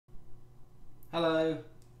Hello,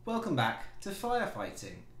 welcome back to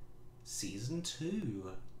Firefighting, Season 2.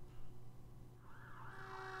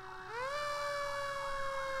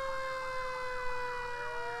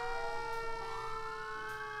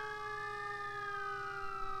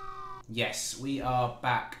 Yes, we are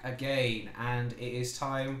back again, and it is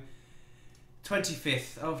time,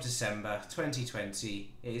 25th of December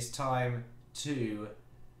 2020, it is time to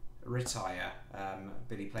retire.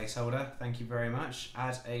 Billy Placeholder, thank you very much.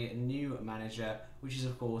 Add a new manager, which is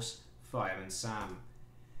of course Fireman Sam.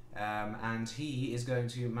 And he is going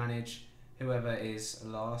to manage whoever is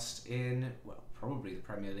last in, well, probably the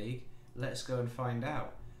Premier League. Let's go and find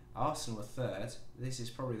out. Arsenal are third. This is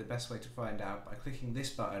probably the best way to find out by clicking this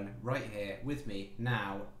button right here with me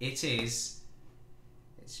now. It's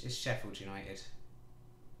Sheffield United.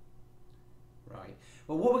 Right.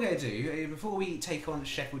 Well, what we're going to do, before we take on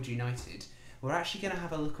Sheffield United, we're actually going to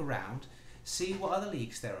have a look around, see what other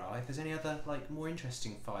leagues there are, if there's any other more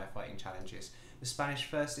interesting firefighting challenges. The Spanish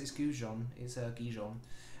first is Gijon,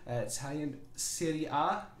 Italian Serie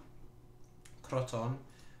A, Croton,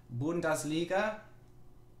 Bundesliga,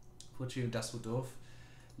 Fortuna Düsseldorf,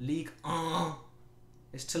 Ligue 1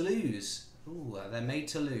 is Toulouse. Ooh, they're made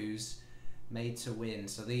to lose, made to win.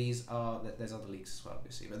 So these are, there's other leagues as well,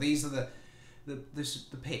 obviously, but these are the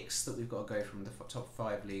picks that we've got to go from the top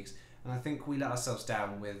 5 leagues. And I think we let ourselves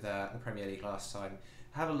down with the Premier League last time.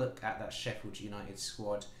 Have a look at that Sheffield United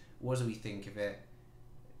squad. What do we think of it?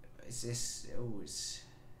 Is this... Oh, it's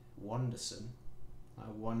Wanderson. I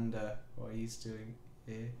wonder what he's doing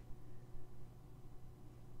here.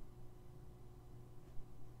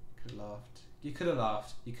 Could have laughed. You could have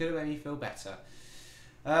laughed. You could have made me feel better.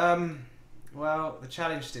 Well, the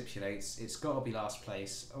challenge stipulates it's got to be last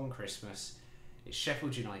place on Christmas. It's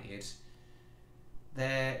Sheffield United.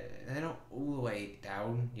 They're not all the way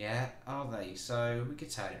down yet, are they? So we could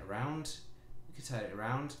turn it around.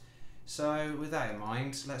 So with that in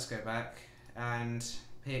mind, let's go back and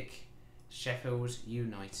pick Sheffield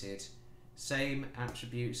United. Same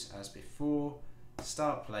attributes as before.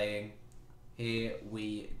 Start playing. Here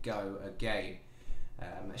we go again.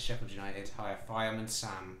 Sheffield United hire Fireman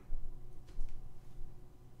Sam.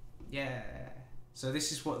 Yeah. So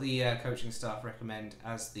this is what the coaching staff recommend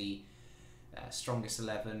as the strongest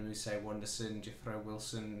 11. We say Wanderson, Jeffro,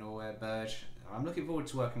 Wilson, Norway, Burge. I'm looking forward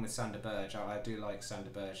to working with Sander Burge. I do like Sander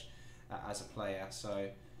Burge as a player, so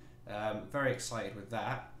very excited with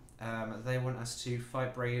that. They want us to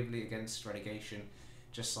fight bravely against relegation,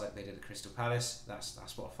 just like they did at Crystal Palace.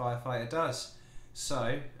 That's what a firefighter does.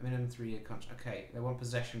 So, minimum 3-year contract. Okay, they want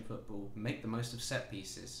possession football. Make the most of set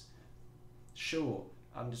pieces. Sure,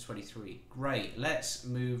 under 23. Great. Let's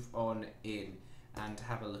move on in and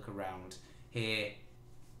have a look around here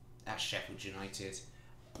at Sheffield United.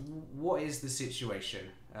 What is the situation?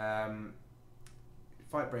 Fight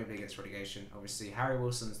bravely against relegation. Obviously, Harry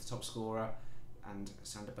Wilson's the top scorer, and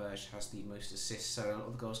Sander Burge has the most assists. So a lot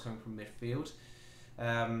of the goals coming from midfield.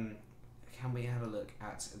 Can we have a look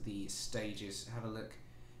at the stages? Have a look,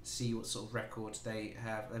 see what sort of record they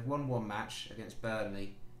have. They've won one match against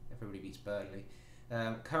Burnley. Everybody beats Burnley.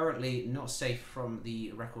 Currently not safe from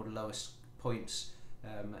the record lowest points.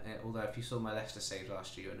 Although if you saw my Leicester save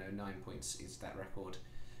last year, you know 9 points is that record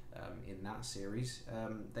in that series.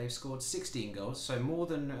 They've scored 16 goals, so more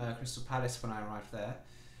than Crystal Palace when I arrived there.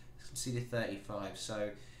 Conceded 35. So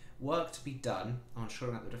work to be done on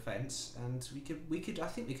shoring up the defence, and we could I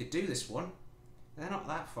think we could do this one. They're not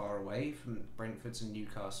that far away from Brentford's and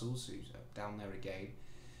Newcastle's, who's down there again.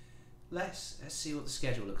 Let's see what the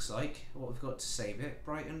schedule looks like, what we've got to save it.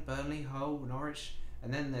 Brighton, Burnley, Hull, Norwich,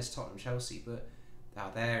 and then there's Tottenham, Chelsea, but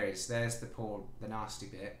there's the nasty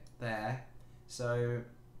bit there. So,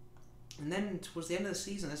 and then towards the end of the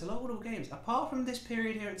season, there's a lot of winnable games. Apart from this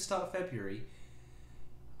period here at the start of February,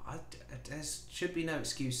 there should be no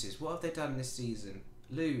excuses. What have they done this season?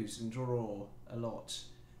 Lose and draw a lot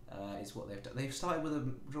is what they've done. They've started with a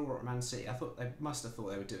draw at Man City. I thought they must have thought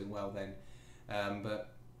they were doing well then,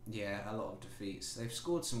 but yeah, a lot of defeats. They've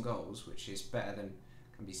scored some goals, which is better than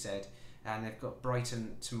can be said, and they've got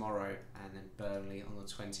Brighton tomorrow and then Burnley on the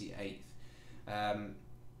 28th.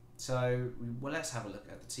 So let's have a look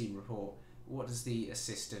at the team report. What does the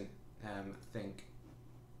assistant think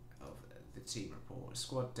of the team report?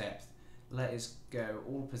 Squad depth. Let us go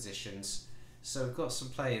all positions. So we've got some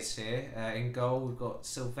players here. In goal we've got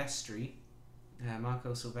Silvestri,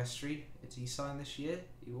 Marco Silvestri. Did he sign this year?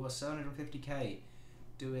 He was 750k.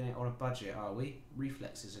 Doing it on a budget, are we?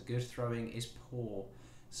 Reflexes are good. Throwing is poor.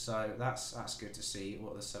 So that's good to see.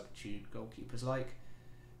 What the substitute goalkeeper's like.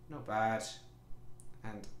 Not bad.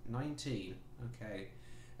 And 19. Okay.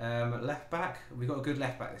 Left back, we got a good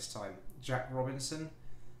left back this time. Jack Robinson,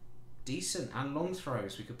 decent, and long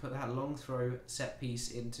throws. We could put that long throw set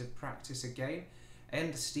piece into practice again.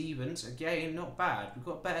 Enda Stevens, again, not bad. We've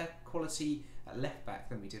got better quality at left back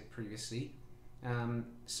than we did previously.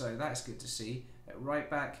 So that's good to see. At right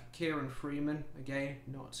back, Kieran Freeman, again,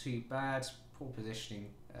 not too bad. Poor positioning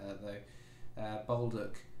though.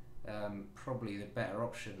 Baldock, probably the better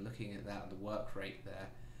option looking at that, the work rate there.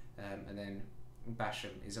 And then Basham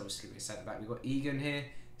is obviously going to be centre back. We've got Egan here,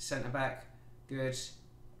 centre back, good.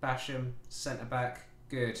 Basham, centre back,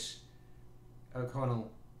 good. O'Connell,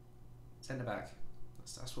 centre back.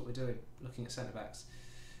 That's what we're doing, looking at centre backs.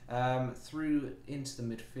 Through into the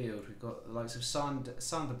midfield, we've got the likes of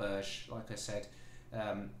Sanderberg, like I said,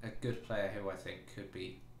 a good player who I think could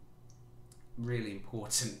be really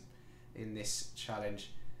important in this challenge.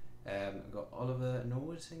 We've got Oliver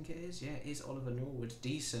Norwood, I think it is. Yeah, it is Oliver Norwood.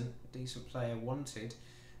 Decent player, wanted.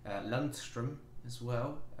 Lundstrom as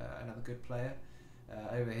well, another good player.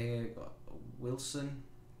 Over here, we've got Wilson,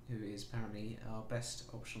 who is apparently our best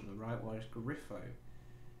option on the right. While Griffo,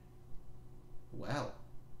 well,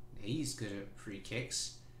 he's good at free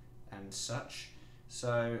kicks and such.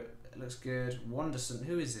 So it looks good. Wanderson,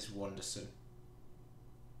 who is this Wanderson?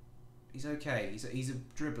 He's okay. He's a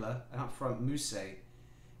dribbler. And up front, Muse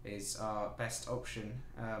is our best option,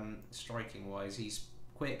 striking wise. He's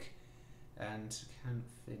quick and can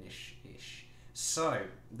finish-ish. So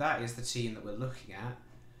that is the team that we're looking at.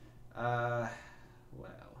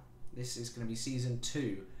 Well, this is going to be season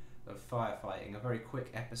 2 of Firefighting, a very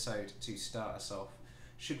quick episode to start us off.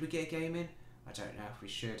 Should we get a game in? I don't know if we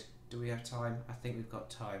should. Do we have time? I think we've got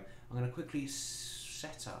time. I'm going to quickly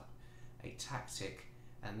set up a tactic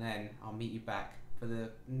and then I'll meet you back for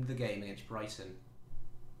the game against Brighton.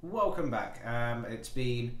 Welcome back. It's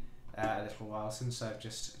been a little while since I've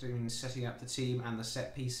just been setting up the team and the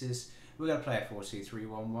set pieces. We're going to play a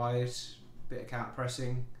 4-2-3-1 wide, bit of counter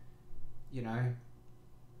pressing, you know,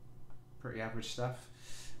 pretty average stuff.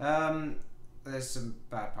 There's some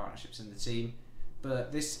bad partnerships in the team,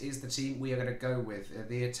 but this is the team we are going to go with.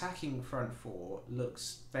 The attacking front four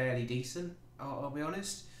looks fairly decent, I'll be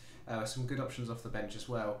honest. Some good options off the bench as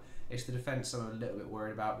well. It's the defence I'm a little bit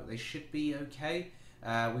worried about, but they should be okay.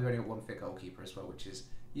 We've only got one fit goalkeeper as well, which is,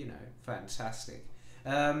 you know, fantastic.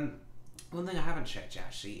 One thing I haven't checked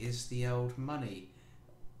actually is the old money.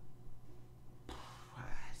 Well,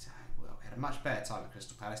 we had a much better time at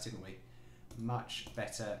Crystal Palace, didn't we? Much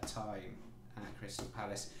better time at Crystal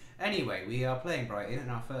Palace. Anyway, we are playing Brighton in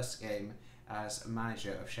our first game as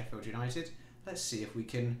manager of Sheffield United. Let's see if we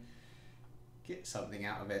can get something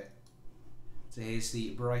out of it. So here's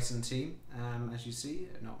the Brighton team. As you see,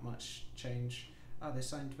 not much change. Oh, they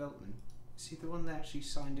signed development. See the one they actually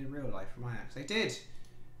signed in real life from Ajax? They did.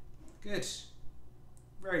 Good.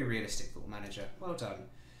 Very realistic football manager. Well done.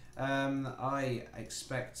 I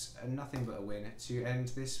expect nothing but a win to end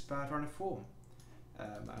this bad run of form.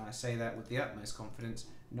 And I say that with the utmost confidence,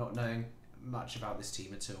 not knowing much about this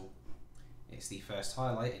team at all. It's the first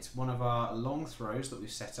highlight. It's one of our long throws that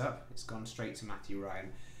we've set up. It's gone straight to Matthew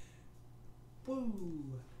Ryan. Woo!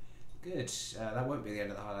 Good. That won't be the end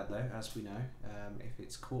of the highlight though, as we know. If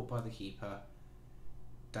it's caught by the keeper,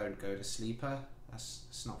 don't go to sleeper.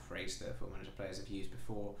 That's not a phrase that Football Manager players have used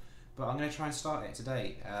before. But I'm going to try and start it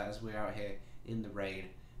today as we're out here in the rain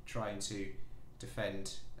trying to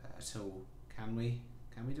defend at all. Can we?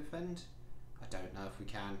 Can we defend? I don't know if we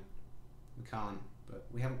can. We can't, but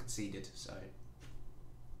we haven't conceded, so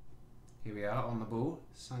here we are on the ball.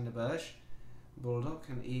 Sanderberg, Baldock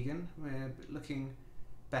and Egan. We're looking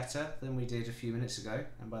better than we did a few minutes ago,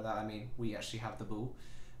 and by that I mean we actually have the ball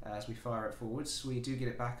as we fire it forwards. We do get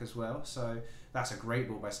it back as well, so that's a great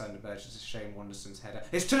ball by Sanderberg. It's a shame Wanderson's header.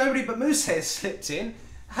 It's to nobody but Moose has slipped in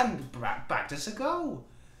and backed us a goal.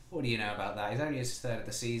 What do you know about that? He's only his third of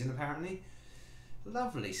the season apparently.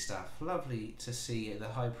 Lovely stuff. Lovely to see the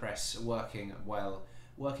high press working well,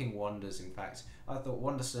 working wonders in fact. I thought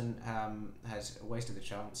Wanderson has wasted the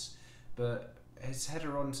chance, but his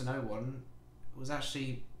header on to no one was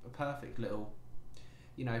actually a perfect little,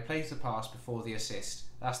 you know, plays the pass before the assist.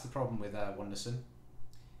 That's the problem with Wanderson.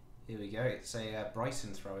 Here we go. It's a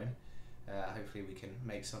Brighton throw-in. Hopefully we can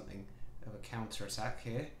make something of a counter-attack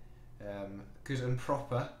here. Good and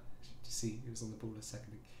proper. To see, it was on the ball a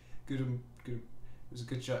second. Good and good. It was a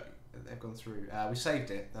good shot that they've gone through. We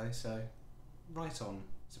saved it though, so right on.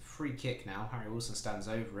 It's a free kick now. Harry Wilson stands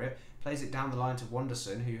over it, plays it down the line to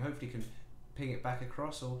Wanderson, who hopefully can ping it back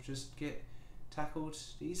across or just get tackled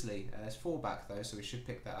easily. It's 4 back though, so we should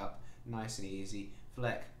pick that up nice and easy.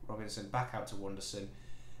 Fleck, Robinson, back out to Wanderson.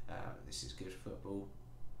 This is good football.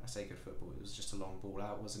 I say good football, it was just a long ball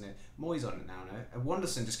out, wasn't it? Moyes on it now, no? And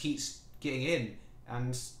Wanderson just keeps getting in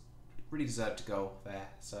and really deserved a goal there.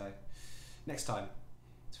 So next time,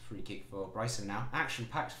 it's a free kick for Brighton now.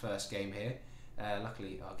 Action-packed first game here.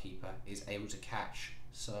 Luckily, our keeper is able to catch.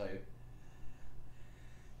 So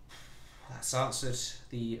that's answered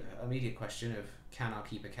the immediate question of can our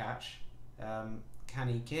keeper catch? Can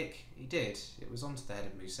he kick? He did. It was onto the head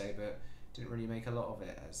of Mousse, but didn't really make a lot of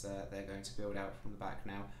it, as they're going to build out from the back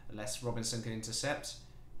now. Unless Robinson can intercept.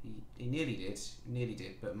 He nearly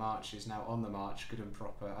did, but March is now on the march, good and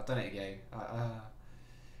proper. I've done it again.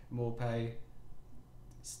 More pay.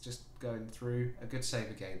 It's just going through. A good save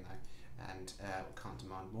again though, and we can't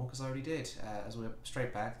demand more because I already did. As we're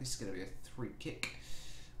straight back, this is going to be a free kick,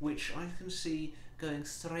 which I can see going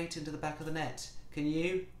straight into the back of the net. Can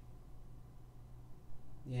you?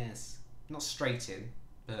 Yes, not straight in,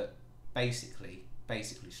 but basically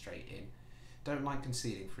straight in. Don't like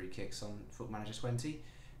conceding free kicks on Football Manager 20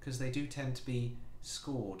 because they do tend to be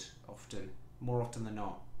scored often, more often than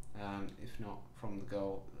not, if not from the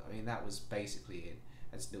goal. I mean, that was basically it.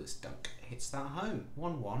 As Lewis Dunk hits that home,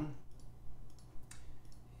 1-1.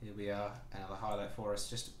 Here we are, another highlight for us.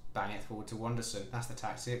 Just bang it forward to Wanderson. That's the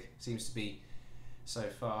tactic. Seems to be so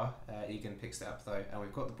far. Egan picks it up though, and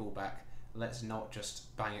we've got the ball back. Let's not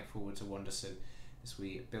just bang it forward to Wanderson as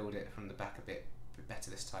we build it from the back a bit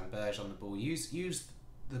better this time. Burge on the ball. Use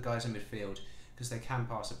the guys in midfield because they can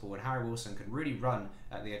pass the ball, and Harry Wilson can really run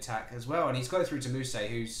at the attack as well. And he's got it through to Mousse,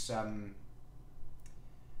 who's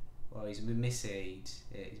well, he's misaid.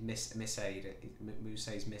 Misaid.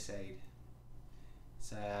 Mousse's misaid.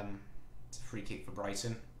 It's a free kick for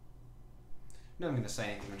Brighton. No, I'm going to say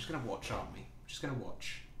anything. I'm just going to watch, aren't we? Just going to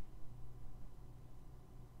watch.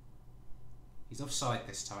 He's offside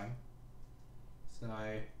this time, so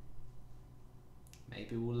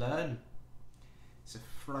maybe we'll learn. It's a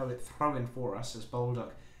throw in for us as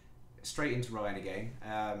Baldock straight into Ryan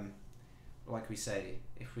again. Like we say,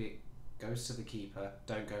 if it goes to the keeper,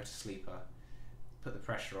 don't go to sleeper. Put the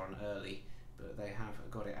pressure on early, but they have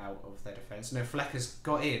got it out of their defence. No, Flecker's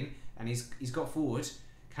got in and he's got forward.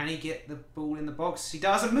 Can he get the ball in the box? He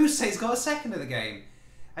does, and Mousse's got a second of the game.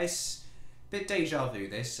 It's a bit deja vu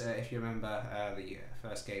this, if you remember the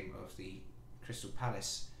first game of the Crystal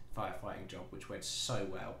Palace firefighting job, which went so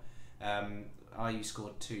well. RU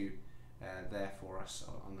scored 2 there for us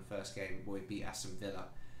on the first game. We beat Aston Villa.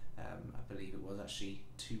 I believe it was actually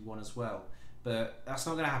 2-1 as well. But that's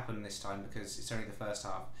not going to happen this time because it's only the first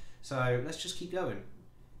half. So let's just keep going.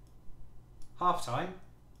 Half time,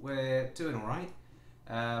 we're doing alright.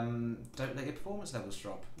 Don't let your performance levels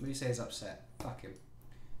drop. Mousse is upset. Fuck him.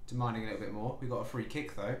 Demanding a little bit more. We got a free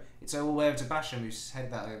kick though. It's all the way over to Basham, who's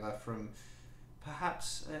headed that over from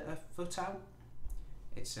perhaps a foot out.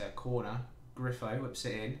 It's a corner. Griffo whips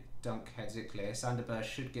it in. Dunk heads it clear. Sanderberg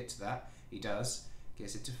should get to that. He does.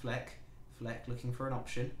 Gets it to Fleck. Fleck looking for an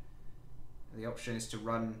option. The option is to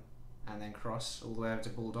run and then cross all the way over to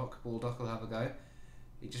Baldock. Baldock will have a go.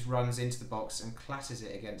 He just runs into the box and clatters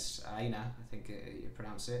it against Aina, I think you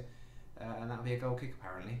pronounce it. And that'll be a goal kick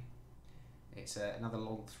apparently. It's another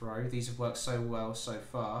long throw. These have worked so well so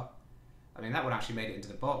far. I mean, that one actually made it into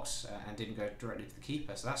the box and didn't go directly to the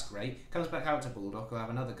keeper, so that's great. Comes back out to Baldock, he'll have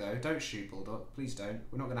another go. Don't shoot, Baldock, please don't.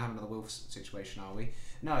 We're not going to have another Wolf situation, are we?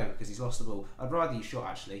 No, because he's lost the ball. I'd rather you shot,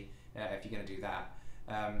 actually, if you're going to do that.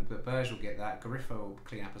 But Burge will get that. Griffo will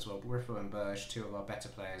clean up as well. Griffo and Burge, 2 of our better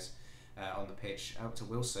players on the pitch. Out to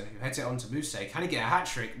Wilson, who heads it on to Mousse. Can he get a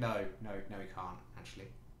hat-trick? No, he can't, actually.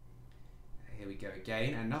 Here we go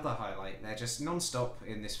again. Another highlight. They're just non-stop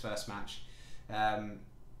in this first match,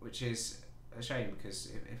 which is a shame because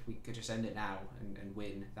if we could just end it now and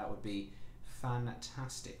win, that would be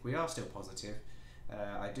fantastic. We are still positive.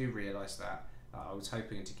 I do realise that. I was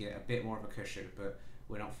hoping to get a bit more of a cushion, but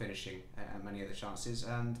we're not finishing many of the chances,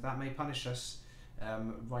 and that may punish us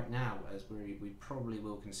right now, as we probably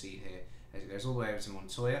will concede here. As it goes all the way over to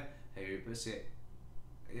Montoya, who puts it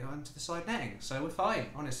into the side netting. So we're fine,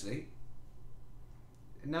 honestly.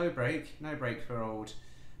 No break for old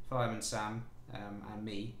Fireman Sam and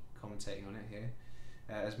me commentating on it here.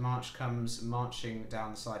 As March comes marching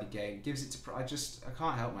down the side again, gives it to. I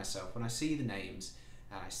can't help myself when I see the names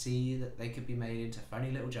and I see that they could be made into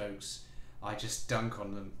funny little jokes. I just dunk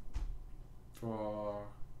on them.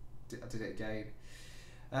 I did it again.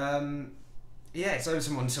 Yeah, it's over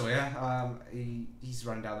to Montoya. He's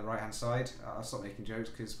running down the right hand side. I'll stop making jokes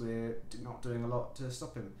because we're not doing a lot to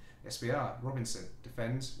stop him. Yes, we are. Robinson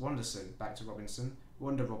defends. Wanderson back to Robinson.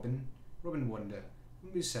 Robin Wonder.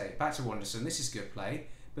 Mousse back to Wanderson. This is good play.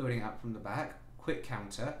 Building up from the back. Quick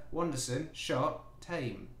counter. Wanderson shot.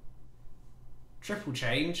 Tame. Triple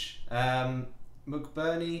change.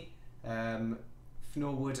 McBurney,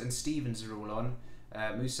 Norwood and Stevens are all on.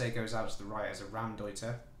 Mousset goes out to the right as a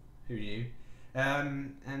Ramdeuter. Who knew?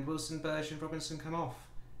 And Wilson, Burge and Robinson come off.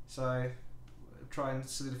 So try and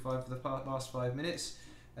solidify for the last 5 minutes.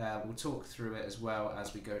 We'll talk through it as well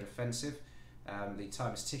as we go defensive. The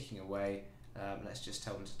time is ticking away. Let's just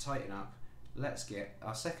tell them to tighten up. Let's get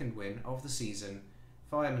our second win of the season.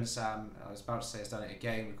 Fireman Sam, I was about to say, has done it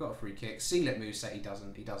again. We've got a free kick. Seal it, Mousset. He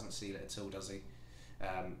doesn't seal it at all, does he?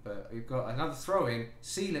 But we've got another throw in.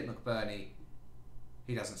 Seal it, McBurney.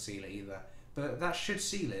 He doesn't seal it either. But that should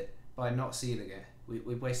seal it by not sealing it.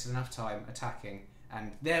 We've wasted enough time attacking.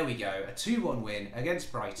 And there we go. A 2-1 win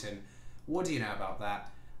against Brighton. What do you know about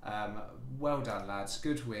that? Well done, lads.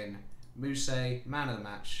 Good win. Mousset, man of the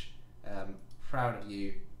match. Proud of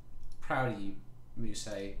you. Proud of you,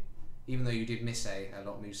 Mousset. Even though you did miss a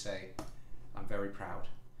lot, Mousset. I'm very proud.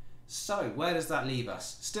 So, where does that leave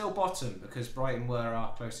us? Still bottom, because Brighton were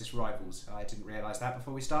our closest rivals. I didn't realise that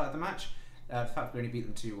before we started the match. The fact we only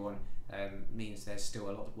beat them 2-1 means there's still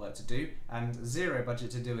a lot of work to do, and zero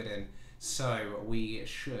budget to do it in. So, we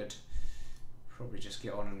should probably just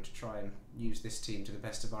get on and try and use this team to the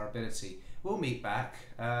best of our ability. We'll meet back.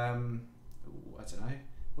 I don't know.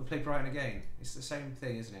 We'll play Brighton again. It's the same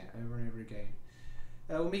thing, isn't it? Over and over again.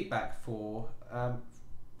 We'll meet back for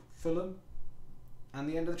Fulham and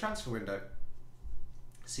the end of the transfer window.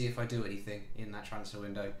 See if I do anything in that transfer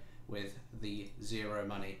window with the zero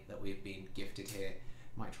money that we've been gifted here.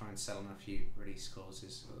 Might try and sell on a few release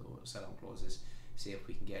clauses or sell on clauses. See if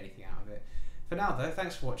we can get anything out of it. For now though,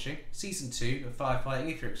 thanks for watching. Season 2 of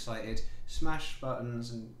Firefighting. If you're excited, smash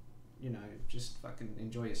buttons and, you know, just fucking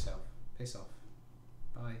enjoy yourself. Piss off.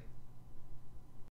 Bye.